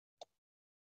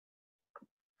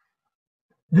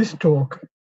This talk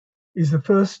is the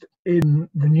first in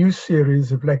the new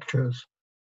series of lectures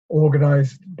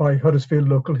organised by Huddersfield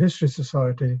Local History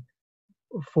Society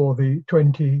for the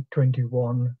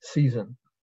 2021 season.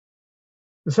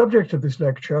 The subject of this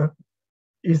lecture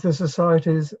is the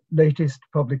Society's latest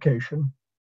publication,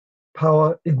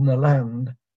 Power in the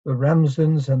Land, the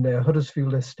Ramsdens and their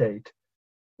Huddersfield Estate,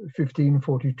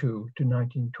 1542 to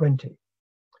 1920,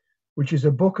 which is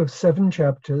a book of 7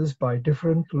 chapters by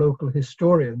different local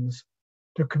historians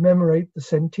to commemorate the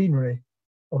centenary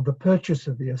of the purchase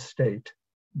of the estate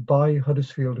by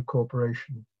Huddersfield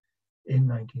Corporation in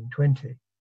 1920.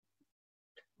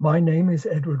 My name is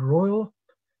Edward Royle,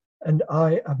 and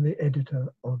I am the editor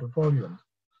of the volume.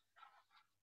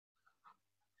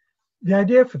 The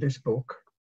idea for this book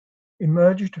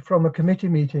emerged from a committee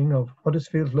meeting of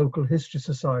Huddersfield Local History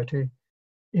Society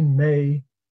in May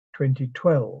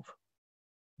 2012.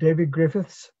 David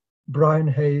Griffiths, Brian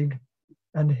Haig,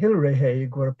 and Hilary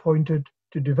Haig were appointed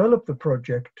to develop the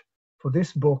project for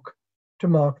this book to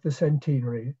mark the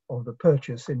centenary of the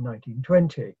purchase in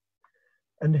 1920,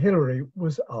 and Hilary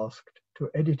was asked to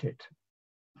edit it.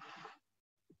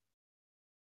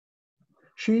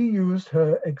 She used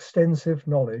her extensive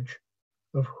knowledge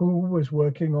of who was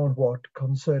working on what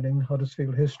concerning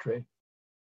Huddersfield history,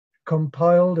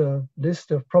 compiled a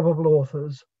list of probable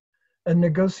authors, and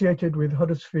negotiated with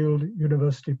Huddersfield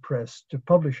University Press to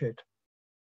publish it.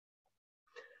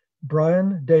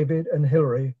 Brian, David, and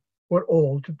Hilary were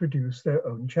all to produce their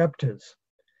own chapters.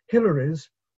 Hilary's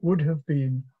would have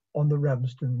been on the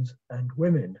Ramsdens and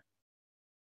women.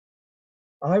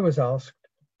 I was asked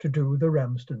to do the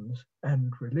Ramsdens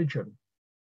and religion.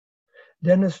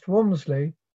 Dennis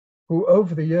Wamsley, who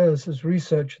over the years has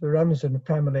researched the Ramsden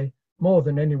family more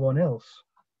than anyone else,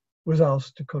 was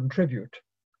asked to contribute.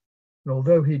 And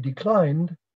although he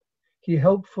declined, he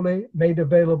helpfully made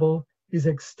available his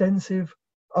extensive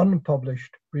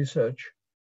unpublished research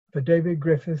for David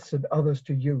Griffiths and others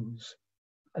to use,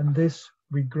 and this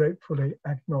we gratefully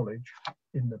acknowledge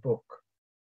in the book.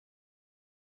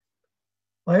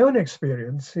 My own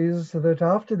experience is that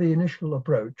after the initial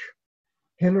approach,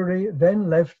 Hilary then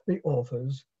left the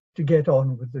authors to get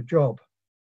on with the job.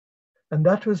 And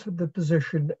that was the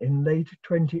position in late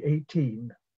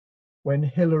 2018, when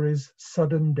Hilary's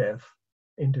sudden death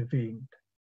intervened.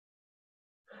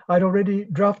 I'd already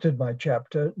drafted my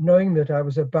chapter, knowing that I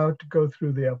was about to go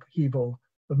through the upheaval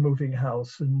of moving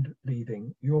house and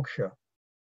leaving Yorkshire.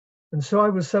 And so I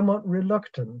was somewhat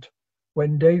reluctant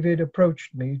when David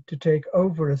approached me to take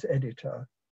over as editor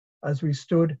as we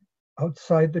stood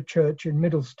outside the church in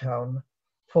Middlestown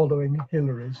following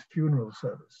Hilary's funeral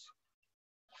service.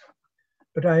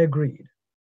 But I agreed,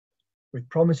 with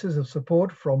promises of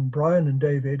support from Brian and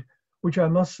David, which I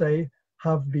must say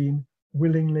have been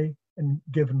willingly and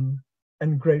given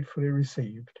and gratefully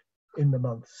received in the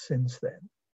months since then.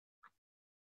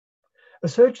 A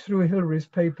search through Hilary's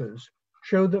papers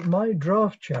showed that my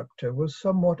draft chapter was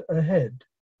somewhat ahead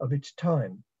of its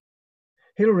time.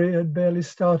 Hilary had barely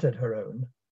started her own,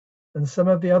 and some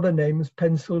of the other names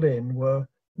penciled in were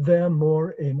there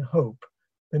more in hope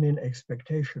than in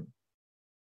expectation.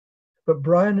 But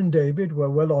Brian and David were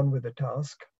well on with the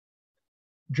task.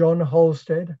 John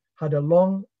Halstead had a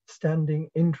long-standing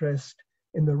interest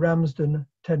in the Ramsden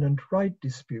tenant right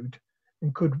dispute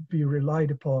and could be relied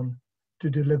upon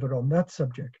to deliver on that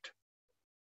subject.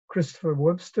 Christopher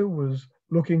Webster was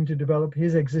looking to develop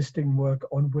his existing work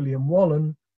on William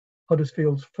Wallen,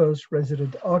 Huddersfield's first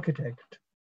resident architect,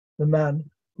 the man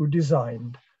who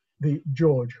designed the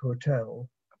George Hotel,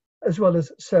 as well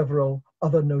as several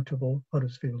other notable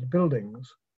Huddersfield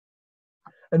buildings.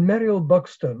 And Muriel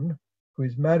Buxton, who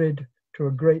is married to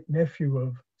a great nephew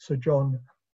of Sir John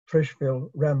Freshfield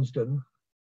Ramsden,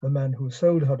 the man who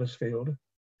sold Huddersfield,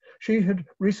 she had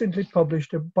recently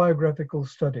published a biographical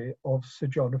study of Sir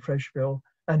John Freshfield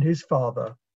and his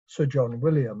father, Sir John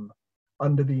William,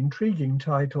 under the intriguing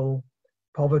title,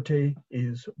 Poverty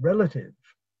is Relative.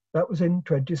 That was in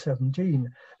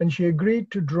 2017, and she agreed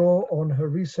to draw on her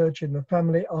research in the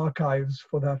family archives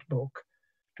for that book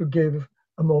to give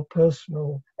a more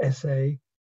personal essay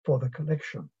for the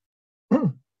collection.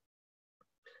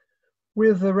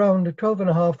 With around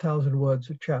 12,500 words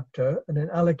a chapter and an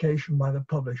allocation by the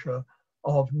publisher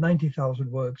of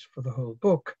 90,000 words for the whole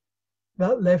book,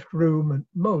 that left room at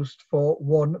most for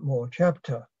one more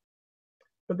chapter.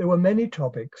 But there were many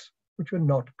topics which were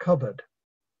not covered.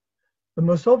 The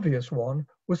most obvious one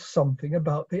was something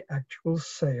about the actual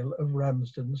sale of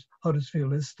Ramsden's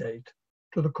Huddersfield Estate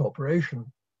to the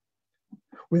corporation.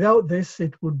 Without this,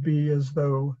 it would be as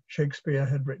though Shakespeare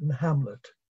had written Hamlet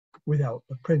without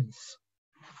the prince.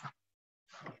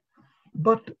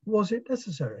 But was it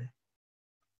necessary?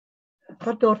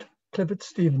 Had not Clifford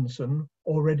Stevenson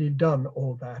already done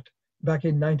all that back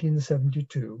in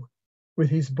 1972 with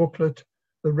his booklet,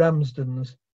 The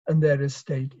Ramsdens and Their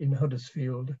Estate in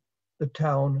Huddersfield, the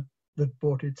town that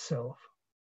bought itself?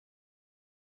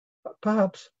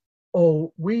 Perhaps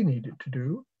all we needed to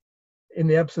do, in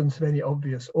the absence of any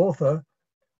obvious author,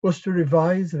 was to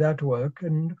revise that work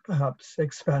and perhaps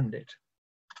expand it.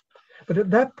 But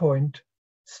at that point,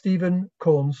 Stephen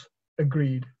Corns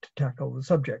agreed to tackle the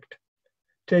subject,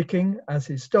 taking as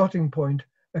his starting point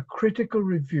a critical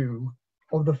review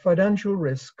of the financial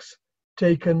risks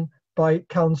taken by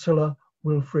Councillor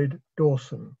Wilfrid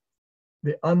Dawson,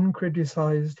 the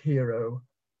uncriticised hero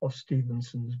of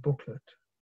Stevenson's booklet.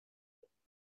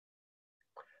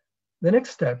 The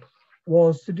next step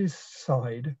was to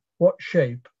decide what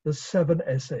shape the 7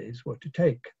 essays were to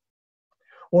take.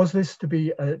 Was this to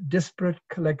be a disparate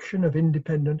collection of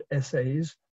independent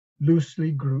essays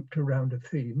loosely grouped around a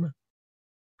theme?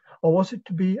 Or was it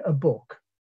to be a book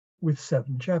with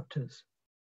 7 chapters?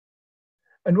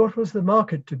 And what was the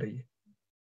market to be?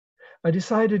 I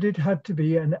decided it had to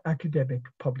be an academic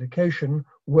publication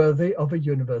worthy of a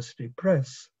university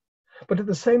press, but at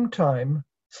the same time,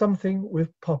 something with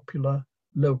popular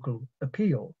local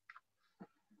appeal.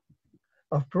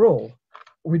 After all,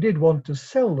 we did want to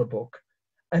sell the book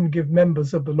and give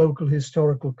members of the local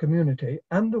historical community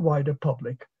and the wider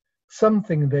public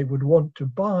something they would want to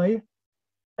buy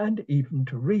and even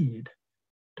to read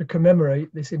to commemorate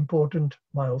this important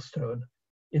milestone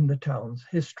in the town's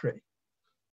history.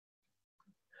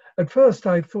 At first,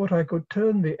 I thought I could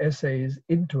turn the essays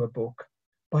into a book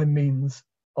by means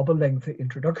of a lengthy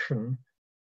introduction,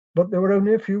 but there were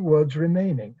only a few words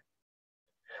remaining.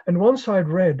 And once I'd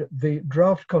read the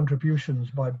draft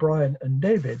contributions by Brian and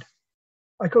David,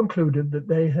 I concluded that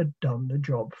they had done the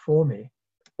job for me,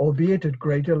 albeit at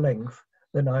greater length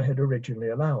than I had originally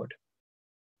allowed.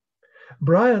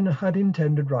 Brian had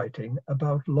intended writing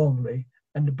about Longley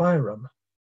and Byram,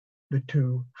 the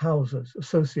 2 houses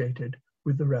associated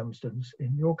with the Ramsdens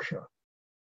in Yorkshire.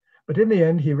 But in the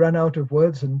end, he ran out of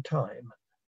words and time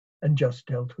and just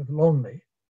dealt with Longley.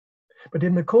 But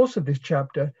in the course of this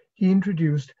chapter, he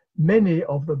introduced many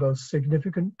of the most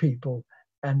significant people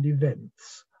and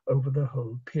events over the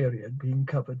whole period being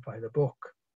covered by the book.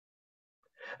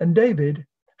 And David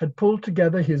had pulled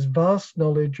together his vast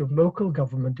knowledge of local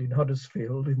government in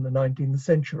Huddersfield in the 19th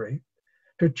century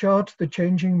to chart the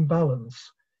changing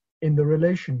balance in the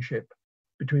relationship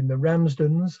between the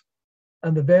Ramsdens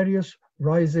and the various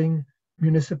rising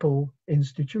municipal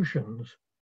institutions,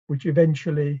 which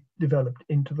eventually developed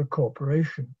into the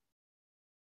corporation.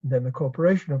 And then the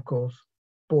corporation, of course,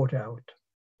 bought out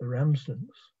the Ramsdens.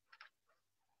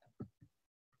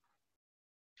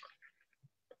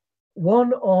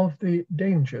 One of the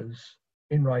dangers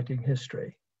in writing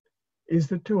history is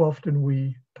that too often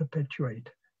we perpetuate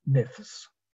myths.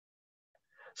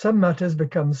 Some matters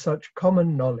become such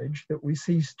common knowledge that we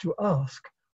cease to ask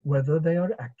whether they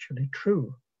are actually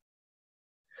true.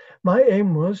 My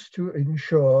aim was to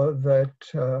ensure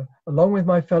that, along with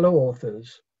my fellow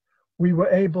authors, we were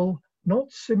able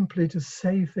not simply to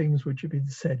say things which had been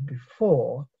said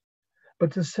before,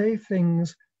 but to say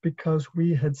things because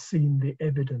we had seen the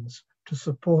evidence to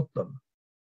support them.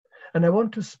 And I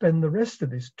want to spend the rest of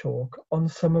this talk on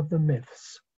some of the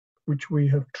myths which we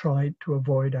have tried to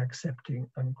avoid accepting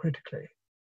uncritically.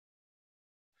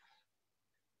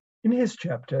 In his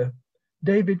chapter,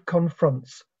 David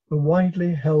confronts the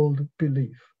widely held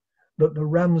belief that the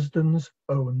Ramsdens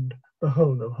owned the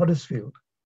whole of Huddersfield.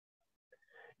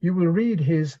 You will read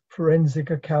his forensic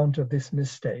account of this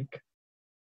mistake,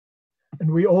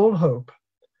 and we all hope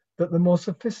that the more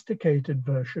sophisticated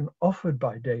version offered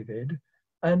by David,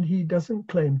 and he doesn't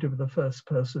claim to be the first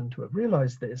person to have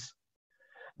realized this,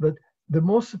 but the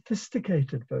more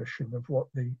sophisticated version of what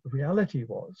the reality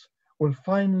was will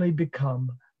finally become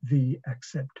the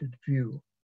accepted view.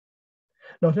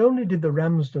 Not only did the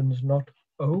Ramsdens not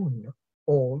own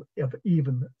all of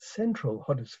even central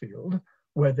Huddersfield,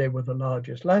 where they were the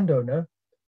largest landowner,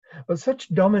 but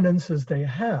such dominance as they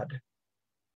had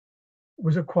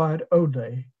was acquired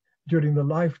only during the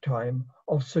lifetime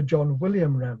of Sir John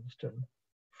William Ramsden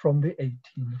from the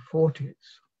 1840s.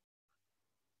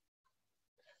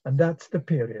 And that's the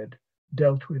period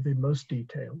dealt with in most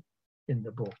detail in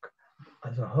the book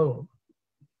as a whole.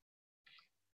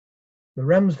 The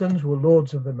Ramsdens were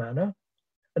lords of the manor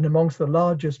and amongst the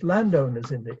largest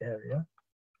landowners in the area,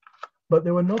 but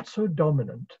they were not so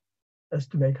dominant as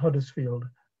to make Huddersfield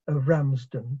a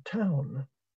Ramsden town,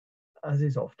 as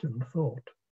is often thought.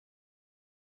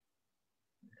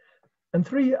 And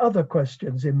three other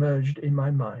questions emerged in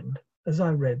my mind as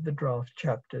I read the draft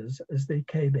chapters as they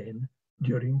came in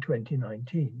during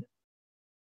 2019.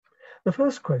 The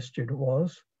first question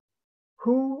was,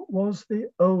 who was the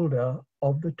older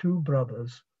of the two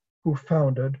brothers who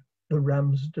founded the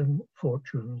Ramsden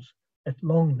fortunes at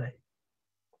Longley?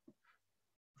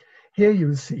 Here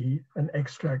you see an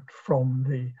extract from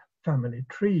the family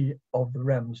tree of the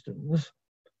Ramsdens.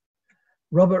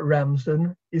 Robert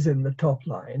Ramsden is in the top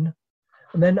line,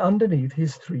 and then underneath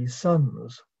his three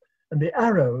sons. And the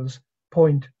arrows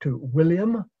point to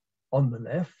William on the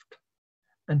left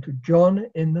and to John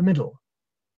in the middle,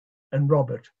 and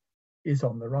Robert is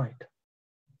on the right.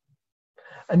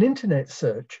 An internet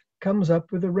search comes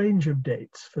up with a range of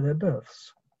dates for their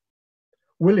births.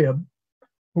 William,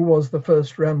 who was the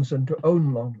first Ramsden to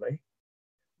own Longley,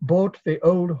 bought the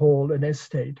old hall and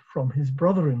estate from his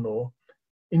brother-in-law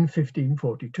in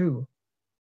 1542.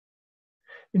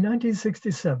 In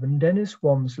 1967, Dennis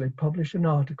Wamsley published an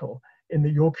article in the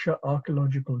Yorkshire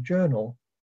Archaeological Journal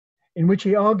in which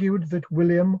he argued that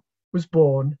William was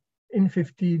born in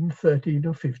 1513 or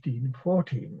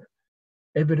 1514,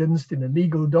 evidenced in a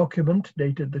legal document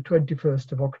dated the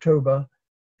 21st of October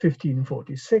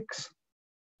 1546,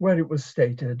 where it was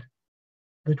stated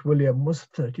that William was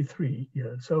 33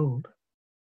 years old.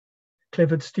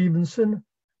 Clifford Stevenson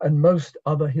and most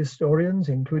other historians,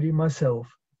 including myself,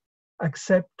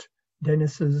 accept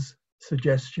Dennis's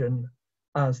suggestion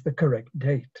as the correct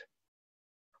date,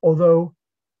 although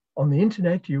on the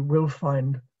internet you will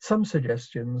find some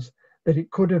suggestions that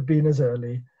it could have been as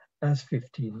early as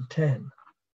 1510.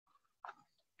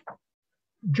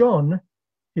 John,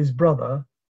 his brother,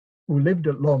 who lived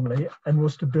at Longley and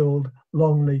was to build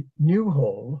Longley New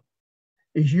Hall,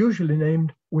 is usually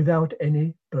named without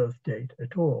any birth date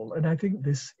at all, and I think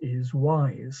this is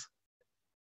wise.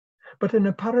 But an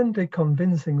apparently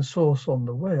convincing source on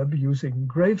the web using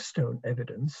gravestone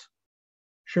evidence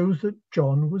shows that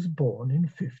John was born in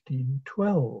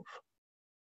 1512.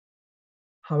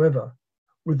 However,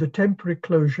 with the temporary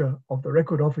closure of the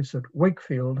record office at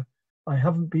Wakefield, I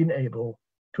haven't been able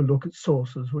to look at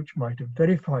sources which might have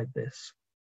verified this.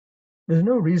 There's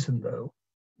no reason, though,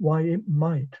 why it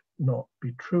might not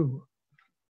be true.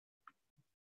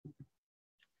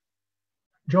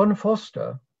 John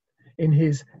Foster, in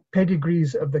his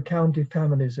Pedigrees of the County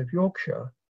Families of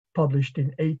Yorkshire, published in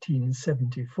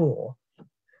 1874,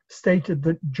 stated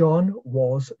that John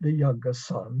was the younger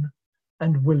son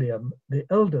and William the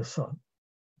elder son.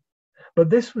 But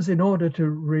this was in order to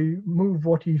remove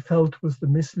what he felt was the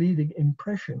misleading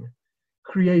impression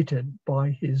created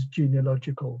by his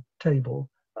genealogical table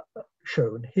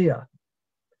shown here,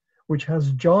 which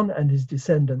has John and his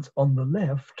descendants on the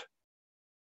left,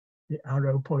 the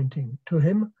arrow pointing to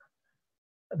him.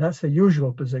 That's the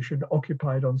usual position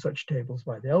occupied on such tables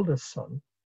by the eldest son.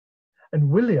 And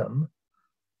William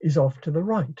is off to the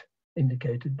right,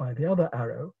 indicated by the other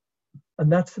arrow,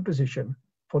 and that's the position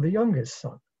for the youngest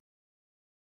son.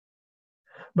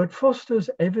 But Foster's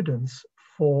evidence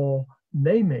for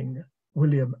naming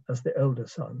William as the elder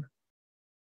son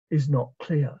is not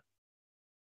clear.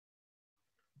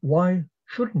 Why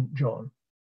shouldn't John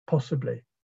possibly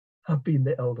have been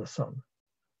the elder son?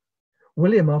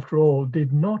 William, after all,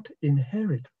 did not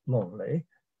inherit Longley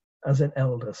as an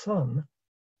elder son.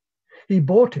 He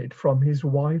bought it from his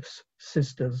wife's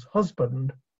sister's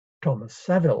husband, Thomas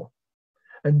Saville,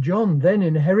 and John then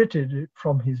inherited it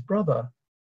from his brother,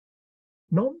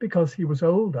 not because he was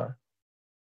older,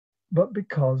 but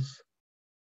because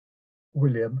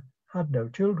William had no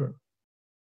children,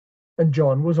 and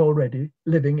John was already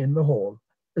living in the hall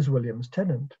as William's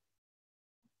tenant.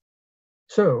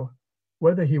 So,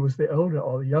 whether he was the older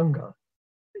or the younger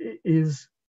is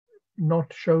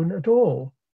not shown at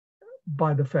all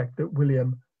by the fact that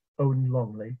William owned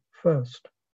Longley first.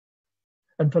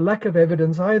 And for lack of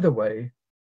evidence either way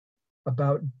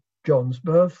about John's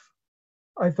birth,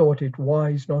 I thought it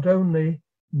wise not only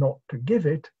not to give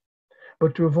it,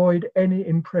 but to avoid any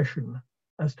impression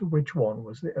as to which one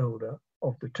was the older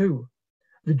of the two.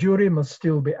 The jury must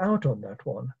still be out on that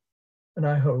one, and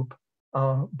I hope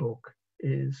our book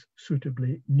is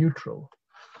suitably neutral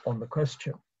on the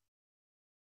question.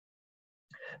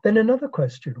 Then another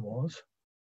question was,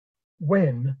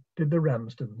 when did the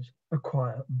Ramsdens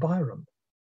acquire Byrom?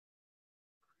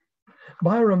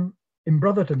 Byrom in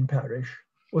Brotherton parish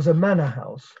was a manor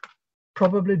house,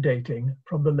 probably dating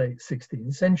from the late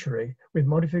 16th century, with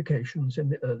modifications in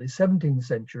the early 17th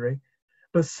century,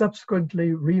 but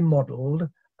subsequently remodelled,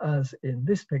 as in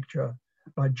this picture,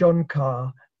 by John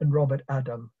Carr and Robert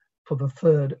Adam for the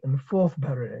 3rd and 4th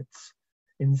baronets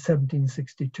in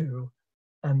 1762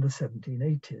 and the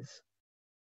 1780s.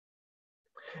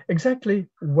 Exactly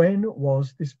when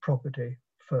was this property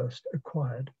first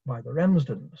acquired by the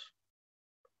Ramsdens?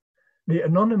 The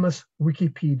anonymous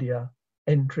Wikipedia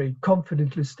entry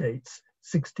confidently states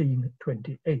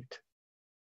 1628.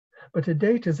 But a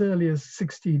date as early as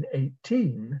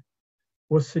 1618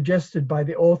 was suggested by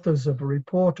the authors of a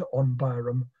report on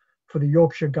Byrom for the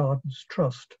Yorkshire Gardens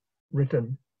Trust,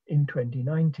 written in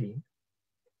 2019.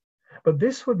 But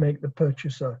this would make the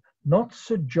purchaser not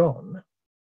Sir John,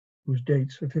 whose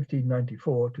dates were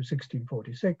 1594 to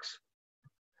 1646,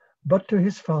 but to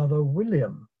his father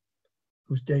William,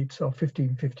 whose dates are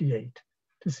 1558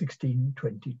 to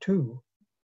 1622.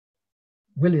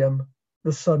 William,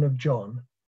 the son of John,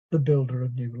 the builder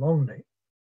of New Longley.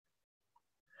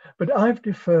 But I've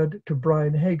deferred to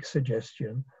Brian Haig's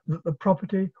suggestion that the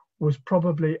property was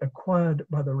probably acquired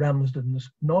by the Ramsdens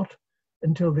not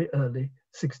until the early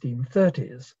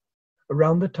 1630s,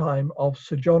 around the time of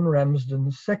Sir John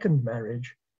Ramsden's second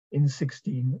marriage in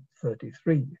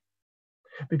 1633,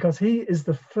 because he is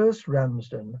the first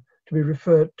Ramsden to be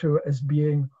referred to as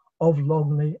being of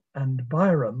Longley and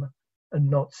Byrom, and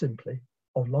not simply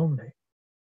of Longley.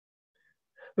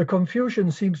 The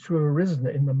confusion seems to have arisen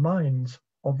in the minds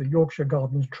of the Yorkshire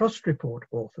Gardens Trust Report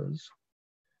authors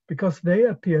because they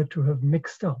appear to have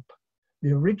mixed up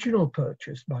the original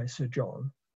purchase by Sir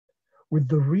John with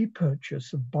the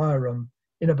repurchase of Byrom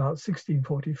in about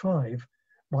 1645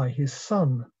 by his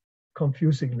son,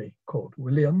 confusingly called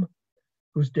William,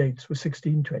 whose dates were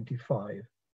 1625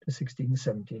 to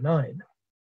 1679.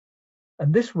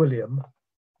 And this William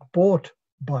bought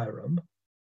Byrom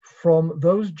from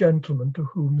those gentlemen to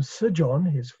whom Sir John,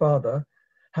 his father,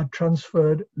 had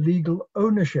transferred legal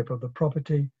ownership of the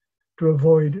property to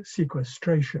avoid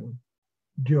sequestration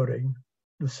during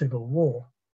the Civil War.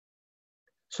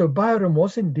 So Byrom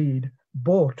was indeed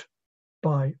bought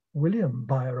by William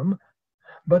Byrom,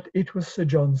 but it was Sir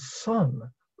John's son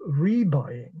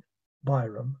rebuying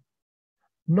Byrom,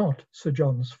 not Sir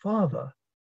John's father,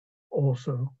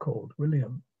 also called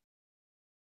William.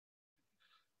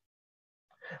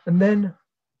 And then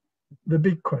the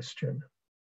big question: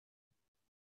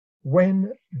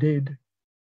 when did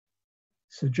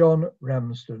Sir John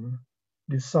Ramsden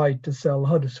decide to sell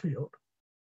Huddersfield?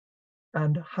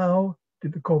 And how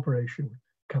did the corporation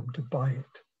come to buy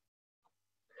it?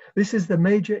 This is the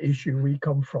major issue we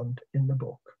confront in the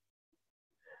book.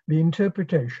 The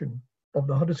interpretation of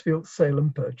the Huddersfield sale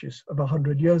and purchase of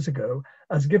 100 years ago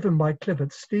as given by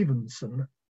Clifford Stevenson,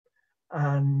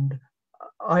 and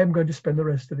I am going to spend the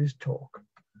rest of this talk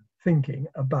thinking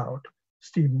about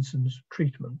Stevenson's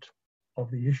treatment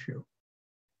of the issue.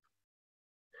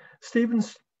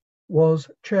 Stevens was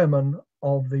chairman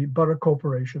of the Borough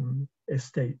Corporation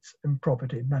Estates and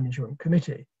Property Management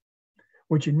Committee,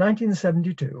 which in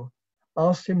 1972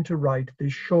 asked him to write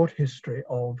this short history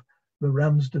of the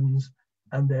Ramsdens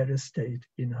and their estate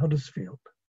in Huddersfield.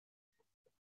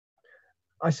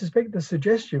 I suspect the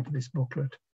suggestion for this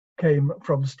booklet came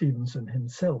from Stevenson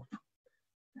himself,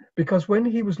 because when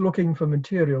he was looking for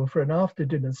material for an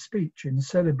after-dinner speech in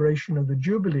celebration of the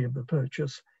Jubilee of the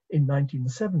purchase in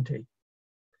 1970,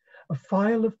 a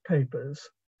file of papers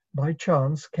by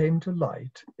chance came to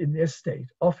light in the estate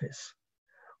office,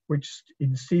 which,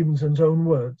 in Stevenson's own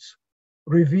words,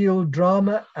 revealed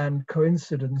drama and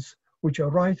coincidence which a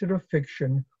writer of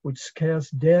fiction would scarce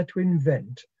dare to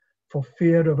invent for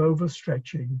fear of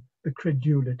overstretching the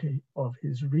credulity of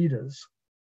his readers.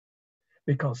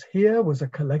 Because here was a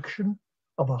collection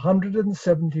of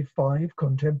 175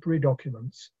 contemporary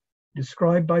documents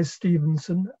described by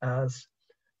Stevenson as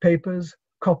papers,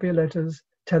 copy letters,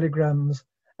 telegrams,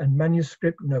 and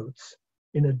manuscript notes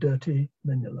in a dirty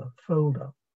manila folder.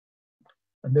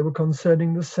 And they were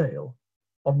concerning the sale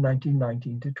of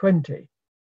 1919 to 20.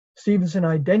 Stevenson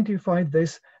identified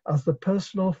this as the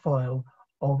personal file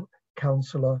of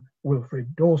Councillor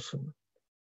Wilfrid Dawson,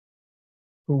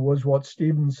 who was what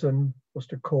Stevenson was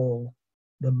to call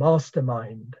the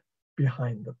mastermind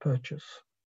behind the purchase.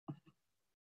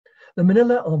 The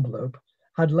manila envelope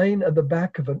had lain at the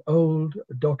back of an old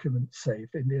document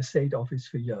safe in the estate office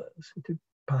for years. It had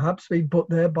perhaps been put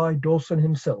there by Dawson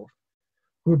himself,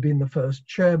 who had been the first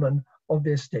chairman of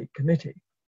the estate committee.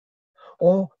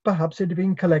 Or perhaps it had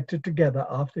been collected together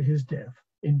after his death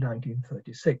in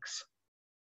 1936.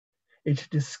 Its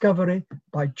discovery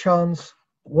by chance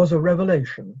was a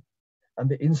revelation and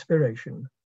the inspiration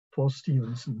for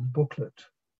Stevenson's booklet.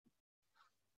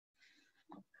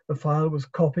 The file was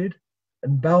copied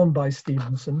and bound by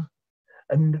Stevenson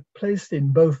and placed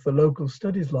in both the local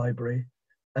studies library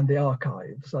and the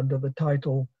archives under the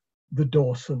title The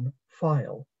Dawson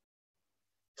File.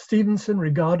 Stevenson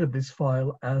regarded this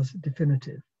file as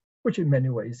definitive which in many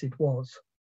ways it was.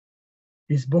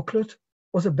 His booklet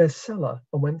was a bestseller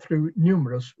and went through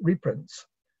numerous reprints,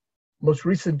 most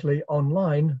recently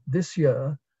online this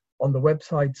year on the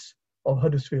websites of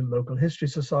Huddersfield Local History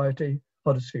Society,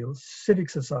 Huddersfield Civic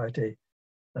Society,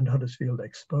 and Huddersfield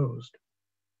Exposed.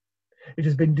 It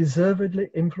has been deservedly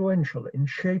influential in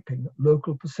shaping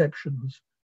local perceptions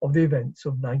of the events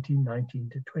of 1919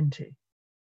 to 20.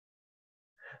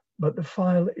 But the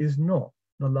file is not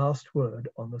the last word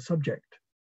on the subject,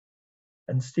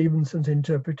 and Stevenson's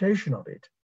interpretation of it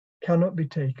cannot be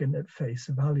taken at face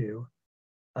value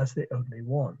as the only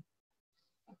one.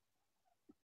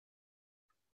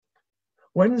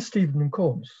 When Stephen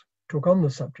Corns took on the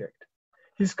subject,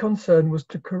 his concern was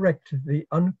to correct the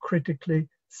uncritically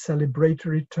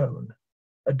celebratory tone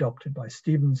adopted by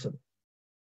Stevenson.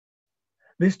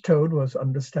 This tone was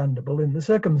understandable in the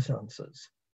circumstances,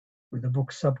 with the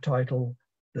book's subtitle,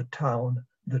 "The Town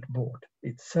That Bought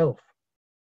Itself."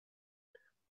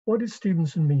 What did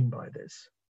Stevenson mean by this?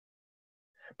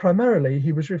 Primarily,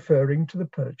 he was referring to the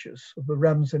purchase of the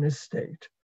Ramsdens Estate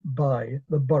by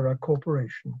the Borough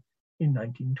Corporation in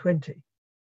 1920.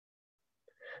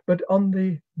 But on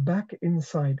the back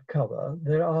inside cover,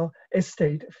 there are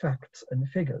estate facts and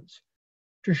figures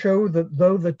to show that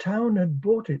though the town had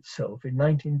bought itself in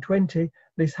 1920,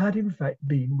 this had in fact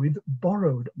been with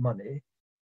borrowed money,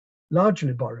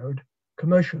 largely borrowed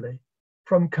commercially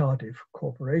from Cardiff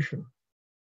Corporation.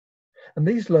 And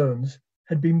these loans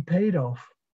had been paid off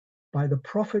by the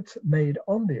profits made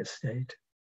on the estate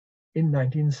in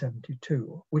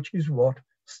 1972, which is what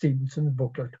Stevenson's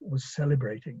booklet was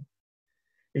celebrating.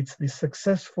 It's the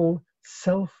successful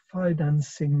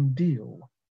self-financing deal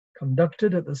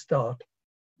conducted at the start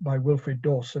by Wilfred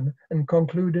Dawson and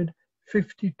concluded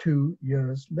 52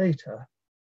 years later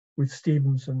with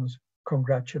Stevenson's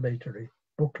congratulatory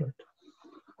booklet.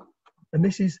 And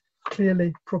this is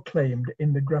clearly proclaimed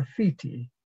in the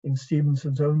graffiti in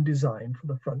Stevenson's own design for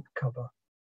the front cover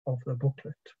of the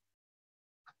booklet.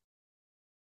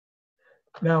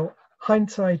 Now,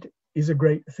 hindsight is a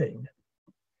great thing,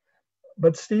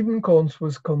 but Stephen Corns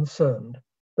was concerned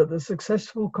that the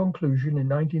successful conclusion in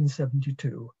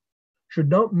 1972 should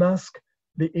not mask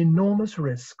the enormous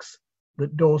risks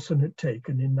that Dawson had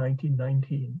taken in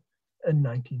 1919 and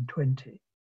 1920.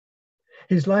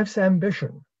 His life's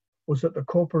ambition was that the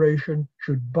corporation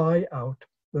should buy out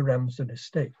the Ramsdens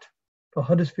estate, for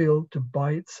Huddersfield to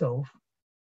buy itself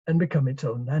and become its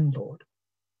own landlord.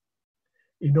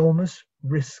 Enormous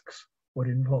risks were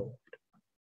involved.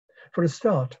 For a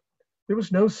start, there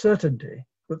was no certainty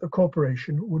that the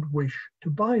corporation would wish to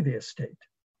buy the estate.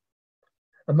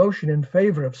 A motion in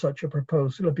favour of such a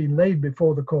proposal had been laid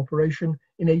before the corporation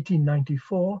in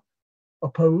 1894,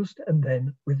 opposed and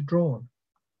then withdrawn.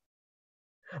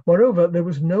 Moreover, there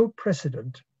was no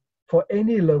precedent for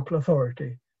any local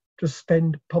authority to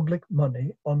spend public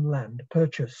money on land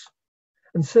purchase,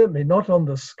 and certainly not on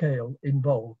the scale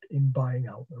involved in buying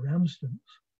out the Ramsdens.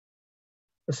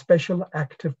 A special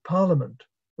Act of Parliament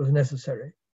was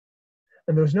necessary,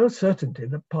 and there was no certainty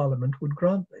that Parliament would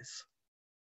grant this.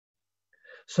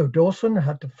 So Dawson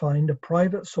had to find a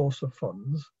private source of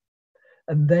funds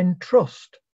and then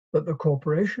trust that the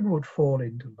corporation would fall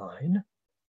into line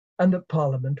and that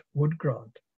Parliament would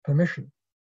grant permission.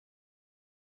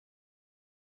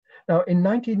 Now, in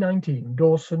 1919,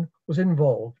 Dawson was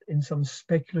involved in some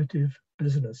speculative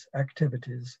business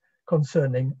activities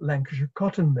concerning Lancashire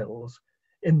cotton mills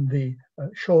in the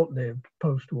short-lived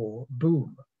post-war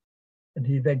boom, and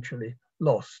he eventually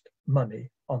lost money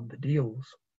on the deals.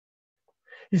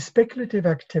 His speculative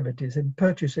activities in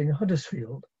purchasing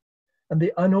Huddersfield and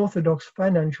the unorthodox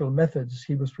financial methods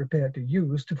he was prepared to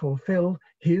use to fulfill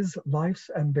his life's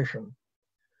ambition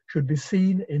should be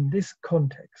seen in this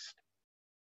context.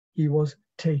 He was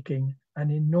taking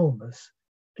an enormous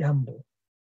gamble.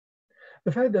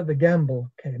 The fact that the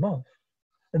gamble came off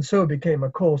and so became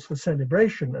a cause for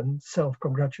celebration and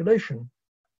self-congratulation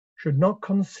should not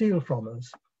conceal from us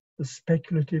the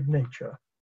speculative nature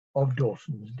of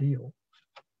Dawson's deal.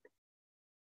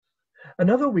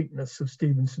 Another weakness of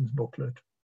Stevenson's booklet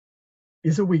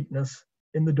is a weakness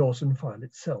in the Dawson file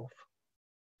itself,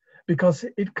 because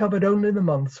it covered only the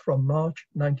months from March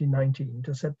 1919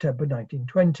 to September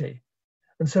 1920,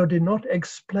 and so did not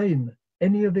explain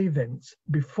any of the events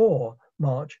before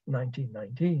March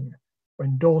 1919,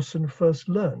 when Dawson first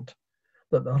learnt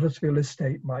that the Huddersfield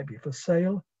estate might be for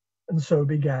sale, and so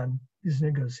began his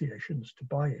negotiations to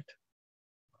buy it.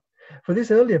 For this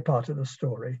earlier part of the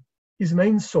story, his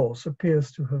main source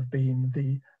appears to have been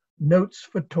the Notes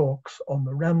for Talks on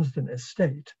the Ramsdens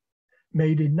Estate,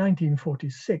 made in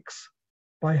 1946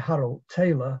 by Harold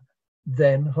Taylor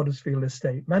then Huddersfield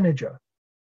Estate manager.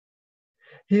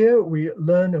 Here we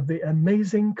learn of the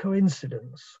amazing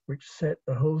coincidence which set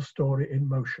the whole story in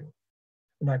motion.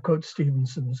 And I quote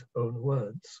Stevenson's own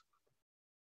words.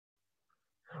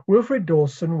 Wilfred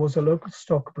Dawson was a local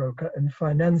stockbroker and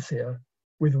financier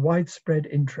with widespread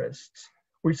interests,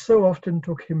 which so often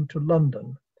took him to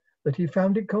London that he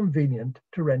found it convenient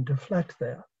to rent a flat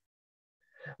there.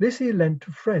 This he lent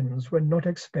to friends when not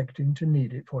expecting to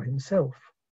need it for himself.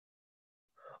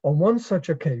 On one such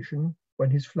occasion, when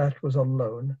his flat was on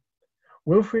loan,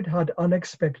 Wilfred had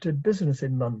unexpected business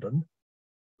in London,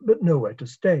 but nowhere to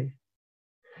stay.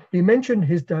 He mentioned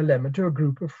his dilemma to a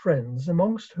group of friends,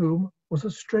 amongst whom was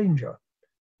a stranger.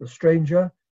 The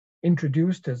stranger,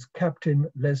 introduced as Captain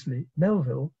Leslie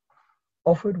Melville,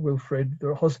 offered Wilfred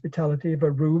the hospitality of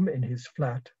a room in his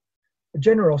flat, a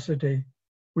generosity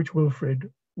which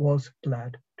Wilfred was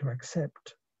glad to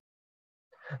accept.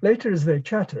 Later, as they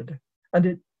chatted, and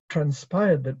it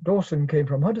transpired that Dawson came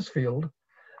from Huddersfield,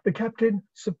 the captain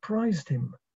surprised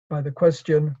him by the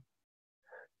question,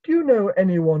 "Do you know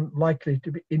anyone likely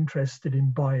to be interested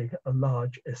in buying a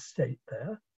large estate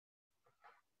there?"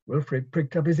 Wilfred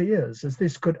pricked up his ears, as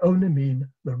this could only mean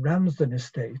the Ramsden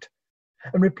estate,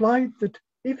 and replied that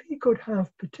if he could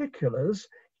have particulars,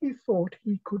 he thought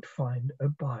he could find a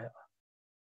buyer.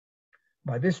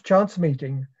 By this chance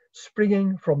meeting,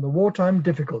 springing from the wartime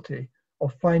difficulty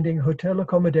of finding hotel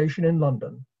accommodation in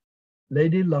London,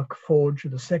 Lady Luck forged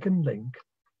the second link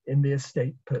in the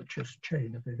estate purchase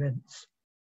chain of events.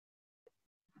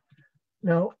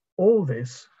 Now, all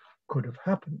this could have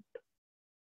happened.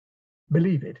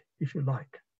 Believe it if you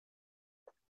like.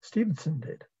 Stevenson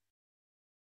did.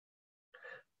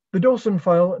 The Dawson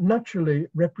file naturally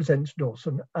represents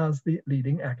Dawson as the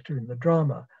leading actor in the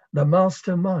drama, the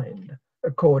mastermind,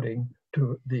 according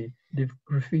to the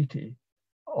graffiti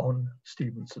on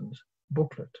Stevenson's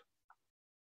booklet.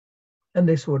 And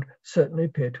this would certainly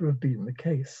appear to have been the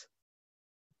case.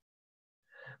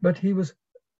 But he was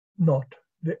not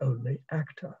the only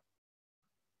actor.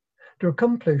 To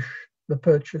accomplish the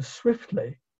purchase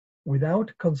swiftly,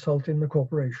 without consulting the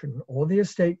corporation or the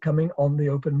estate coming on the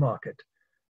open market,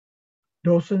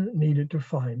 Dawson needed to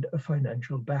find a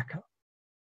financial backer.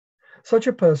 Such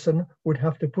a person would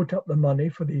have to put up the money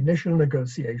for the initial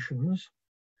negotiations,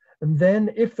 and then,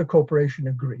 if the corporation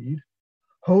agreed,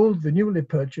 hold the newly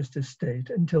purchased estate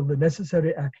until the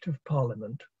necessary Act of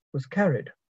Parliament was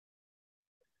carried.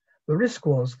 The risk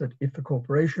was that if the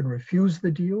corporation refused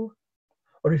the deal,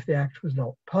 or if the Act was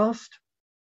not passed,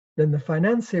 then the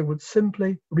financier would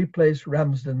simply replace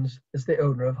Ramsdens as the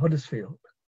owner of Huddersfield,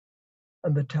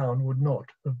 and the town would not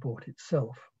have bought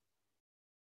itself.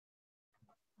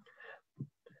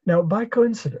 Now, by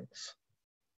coincidence,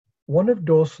 one of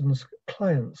Dawson's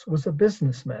clients was a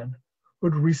businessman who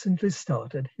had recently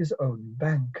started his own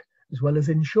bank, as well as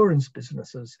insurance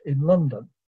businesses in London,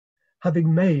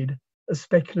 having made a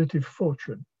speculative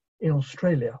fortune in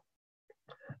Australia.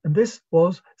 And this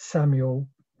was Samuel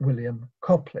William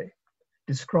Copley,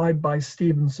 described by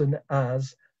Stevenson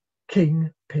as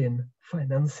King-Pin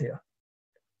financier.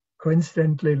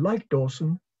 Coincidentally, like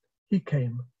Dawson, he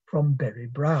came from Berry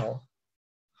Brow.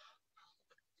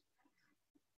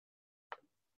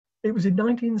 It was in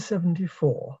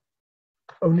 1974,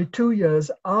 only 2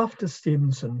 years after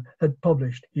Stevenson had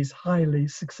published his highly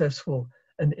successful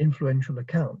and influential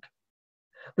account,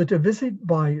 that a visit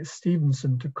by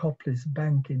Stevenson to Copley's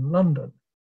bank in London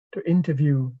to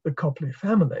interview the Copley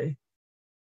family,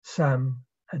 Sam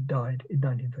had died in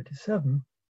 1937,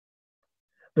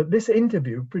 that this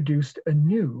interview produced a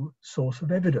new source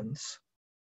of evidence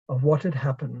of what had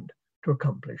happened to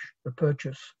accomplish the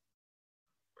purchase.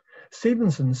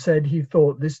 Stevenson said he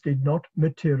thought this did not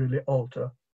materially alter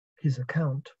his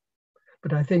account,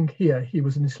 but I think here he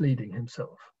was misleading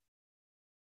himself.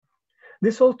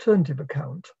 This alternative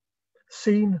account,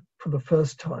 seen for the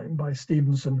first time by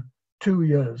Stevenson 2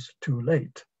 years too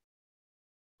late,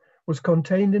 was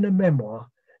contained in a memoir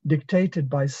dictated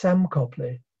by Sam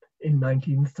Copley in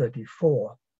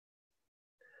 1934.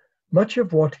 Much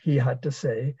of what he had to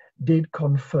say did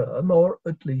confirm, or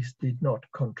at least did not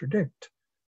contradict,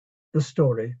 the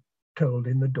story told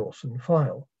in the Dawson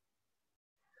file.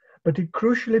 But it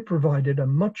crucially provided a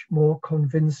much more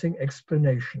convincing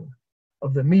explanation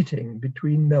of the meeting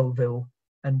between Melville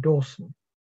and Dawson,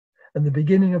 and the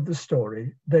beginning of the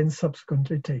story then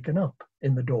subsequently taken up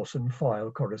in the Dawson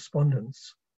file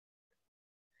correspondence.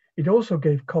 It also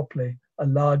gave Copley a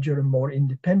larger and more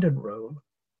independent role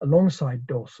alongside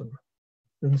Dawson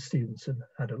than Stevenson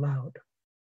had allowed.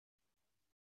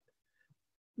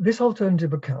 This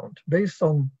alternative account, based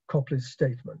on Copley's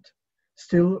statement,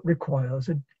 still requires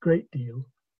a great deal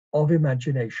of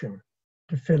imagination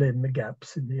to fill in the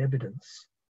gaps in the evidence.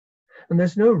 And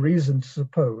there's no reason to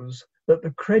suppose that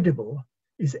the credible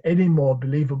is any more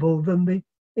believable than the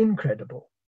incredible.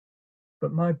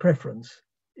 But my preference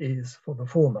is for the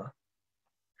former.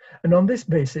 And on this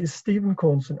basis, Stephen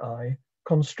Corns and I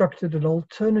constructed an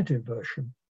alternative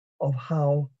version of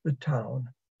how the town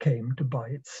came to buy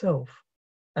itself,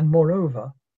 and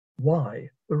moreover, why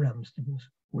the Ramsdens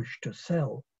wished to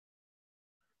sell.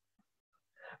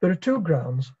 There are two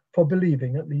grounds for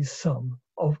believing at least some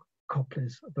of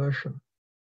Copley's version.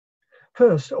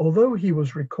 First, although he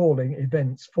was recalling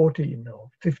events 14 or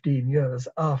 15 years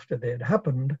after they had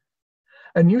happened,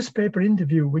 a newspaper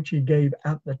interview which he gave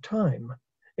at the time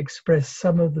expressed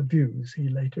some of the views he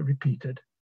later repeated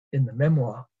in the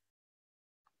memoir.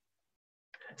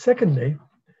 Secondly,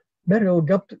 Merrill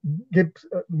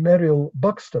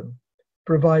Buxton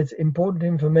provides important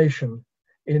information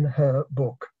in her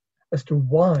book as to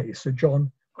why Sir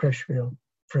John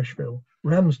Freshfield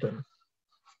Ramsden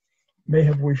may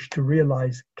have wished to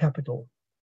realise capital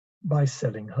by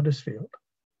selling Huddersfield.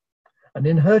 And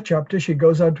in her chapter, she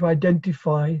goes on to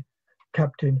identify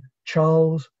Captain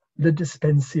Charles Le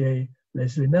Despensier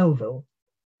Leslie Melville,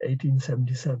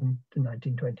 1877 to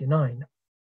 1929,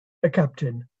 a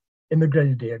captain in the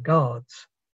Grenadier Guards,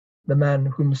 the man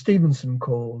whom Stevenson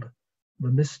called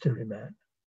the mystery man.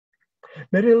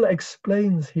 Merrill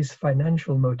explains his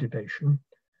financial motivation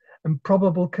and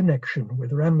probable connection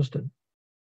with Ramsden.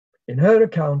 In her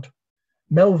account,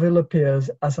 Melville appears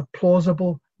as a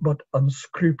plausible but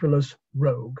unscrupulous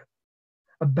rogue,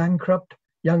 a bankrupt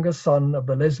younger son of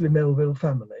the Leslie Melville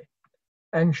family,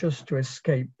 anxious to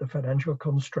escape the financial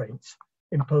constraints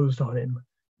imposed on him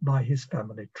by his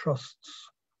family trusts.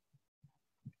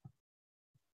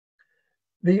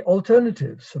 The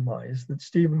alternative surmise that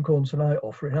Stephen Corns and I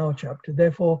offer in our chapter,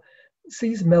 therefore,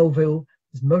 sees Melville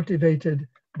as motivated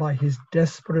by his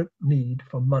desperate need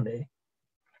for money.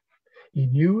 He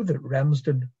knew that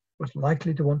Ramsden was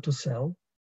likely to want to sell,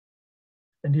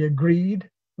 and he agreed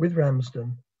with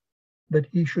Ramsden that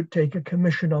he should take a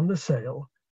commission on the sale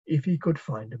if he could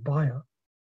find a buyer.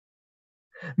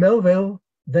 Melville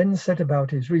then set about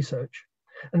his research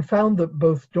and found that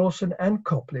both Dawson and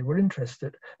Copley were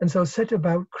interested, and so set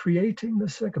about creating the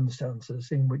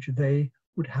circumstances in which they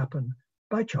would happen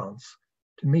by chance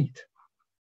to meet.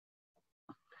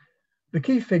 The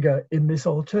key figure in this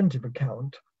alternative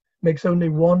account makes only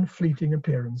one fleeting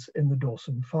appearance in the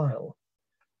Dawson file.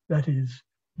 That is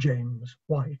James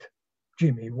White,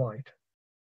 Jimmy White.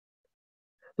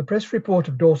 The press report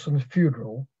of Dawson's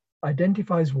funeral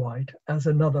identifies White as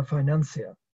another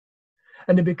financier,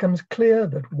 and it becomes clear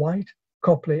that White,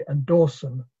 Copley, and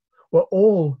Dawson were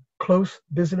all close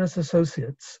business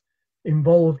associates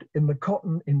involved in the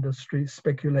cotton industry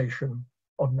speculation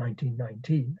of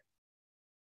 1919.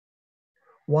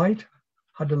 White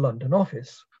had a London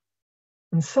office,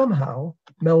 and somehow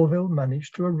Melville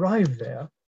managed to arrive there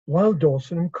while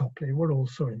Dawson and Copley were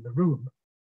also in the room.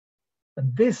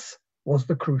 And this was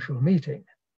the crucial meeting,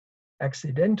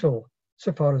 accidental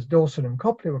so far as Dawson and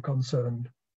Copley were concerned,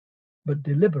 but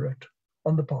deliberate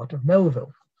on the part of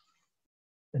Melville.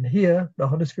 And here, the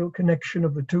Huddersfield connection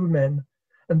of the two men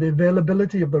and the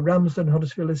availability of the Ramsden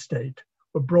Huddersfield Estate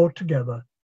were brought together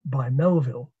by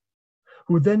Melville,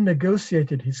 who then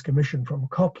negotiated his commission from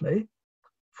Copley,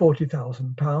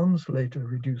 £40,000, later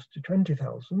reduced to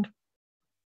 £20,000,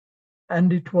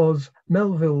 and it was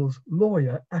Melville's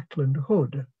lawyer, Ackland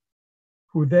Hood,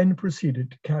 who then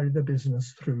proceeded to carry the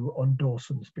business through on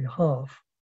Dawson's behalf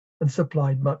and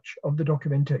supplied much of the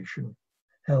documentation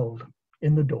held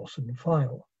in the Dawson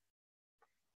file.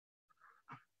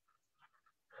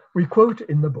 We quote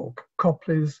in the book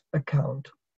Copley's account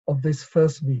of this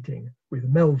first meeting with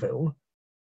Melville,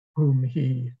 whom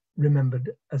he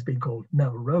remembered as being called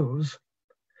Melrose,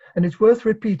 and it's worth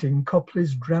repeating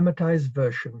Copley's dramatized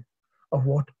version of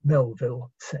what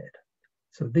Melville said.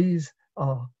 So these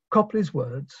are Copley's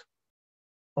words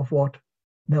of what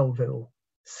Melville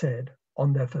said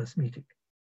on their first meeting.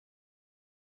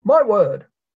 My word,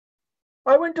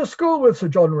 I went to school with Sir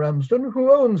John Ramsden,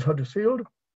 who owns Huddersfield.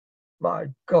 My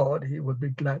God, he would be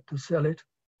glad to sell it.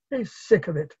 He's sick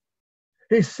of it.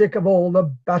 He's sick of all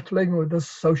the battling with the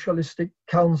Socialistic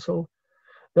Council.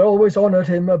 They're always on at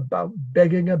him about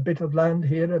begging a bit of land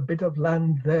here, a bit of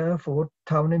land there for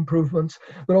town improvements.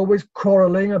 They're always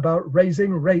quarrelling about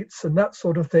raising rates and that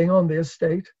sort of thing on the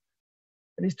estate.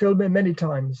 And he's told me many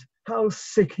times how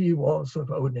sick he was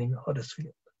of owning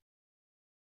Huddersfield.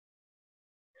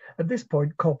 At this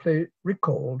point, Copley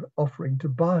recalled offering to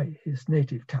buy his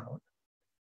native town.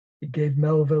 He gave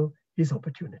Melville his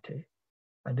opportunity.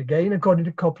 And again, according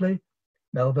to Copley,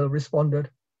 Melville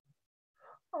responded,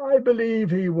 "I believe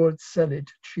he would sell it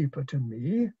cheaper to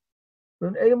me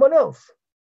than anyone else.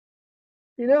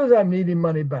 He knows I'm needing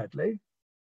money badly,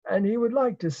 and he would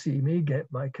like to see me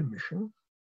get my commission."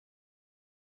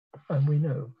 And we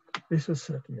know this is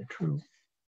certainly true.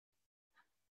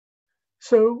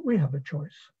 So we have a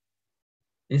choice.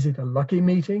 Is it a lucky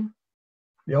meeting,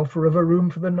 the offer of a room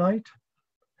for the night,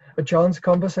 a chance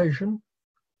conversation?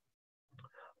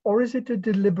 Or is it a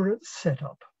deliberate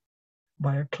setup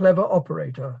by a clever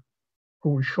operator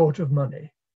who was short of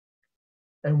money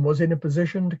and was in a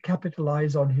position to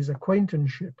capitalize on his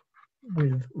acquaintanceship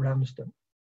with Ramsden?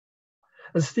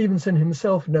 As Stevenson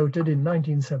himself noted in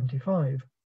 1975,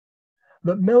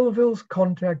 that Melville's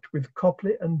contact with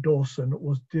Copley and Dawson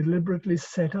was deliberately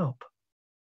set up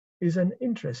is an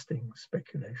interesting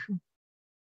speculation.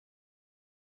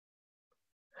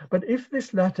 But if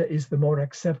this latter is the more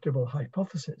acceptable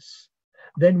hypothesis,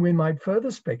 then we might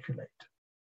further speculate.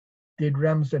 Did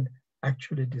Ramsden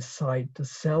actually decide to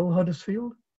sell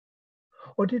Huddersfield?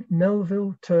 Or did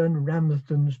Melville turn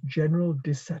Ramsden's general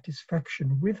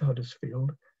dissatisfaction with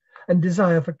Huddersfield and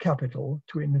desire for capital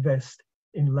to invest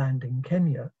in land in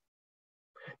Kenya?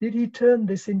 Did he turn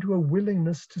this into a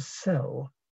willingness to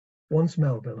sell once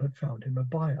Melville had found him a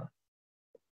buyer?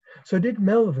 So did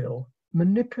Melville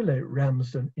manipulate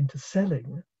Ramsden into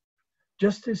selling,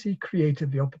 just as he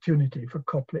created the opportunity for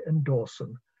Copley and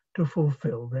Dawson to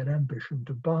fulfill their ambition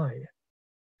to buy?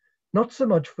 Not so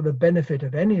much for the benefit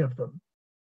of any of them,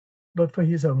 but for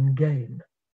his own gain,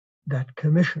 that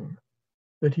commission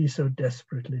that he so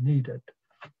desperately needed.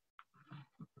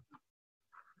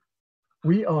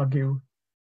 We argue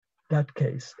that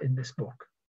case in this book,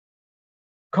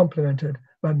 complemented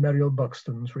by Muriel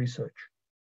Buxton's research.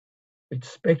 It's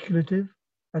speculative,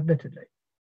 admittedly,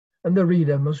 and the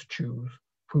reader must choose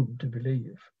whom to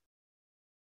believe.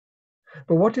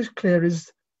 But what is clear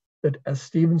is that, as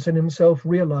Stevenson himself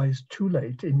realized too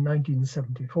late in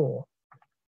 1974,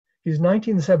 his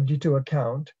 1972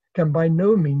 account can by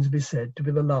no means be said to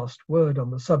be the last word on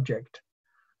the subject,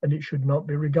 and it should not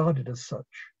be regarded as such.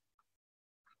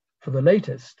 For the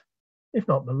latest, if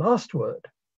not the last word,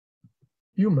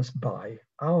 you must buy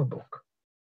our book.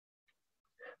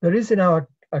 There is in our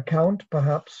account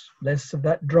perhaps less of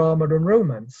that drama and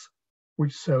romance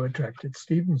which so attracted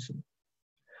Stevenson,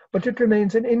 but it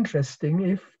remains an interesting,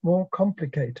 if more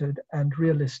complicated and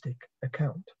realistic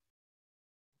account.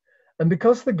 And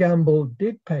because the gamble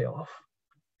did pay off,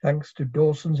 thanks to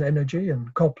Dawson's energy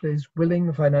and Copley's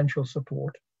willing financial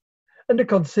support, and a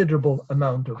considerable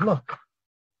amount of luck,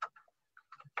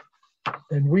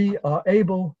 then we are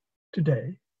able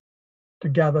today to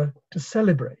gather to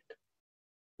celebrate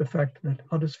the fact that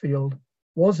Huddersfield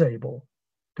was able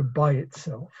to buy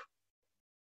itself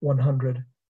 100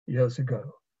 years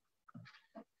ago.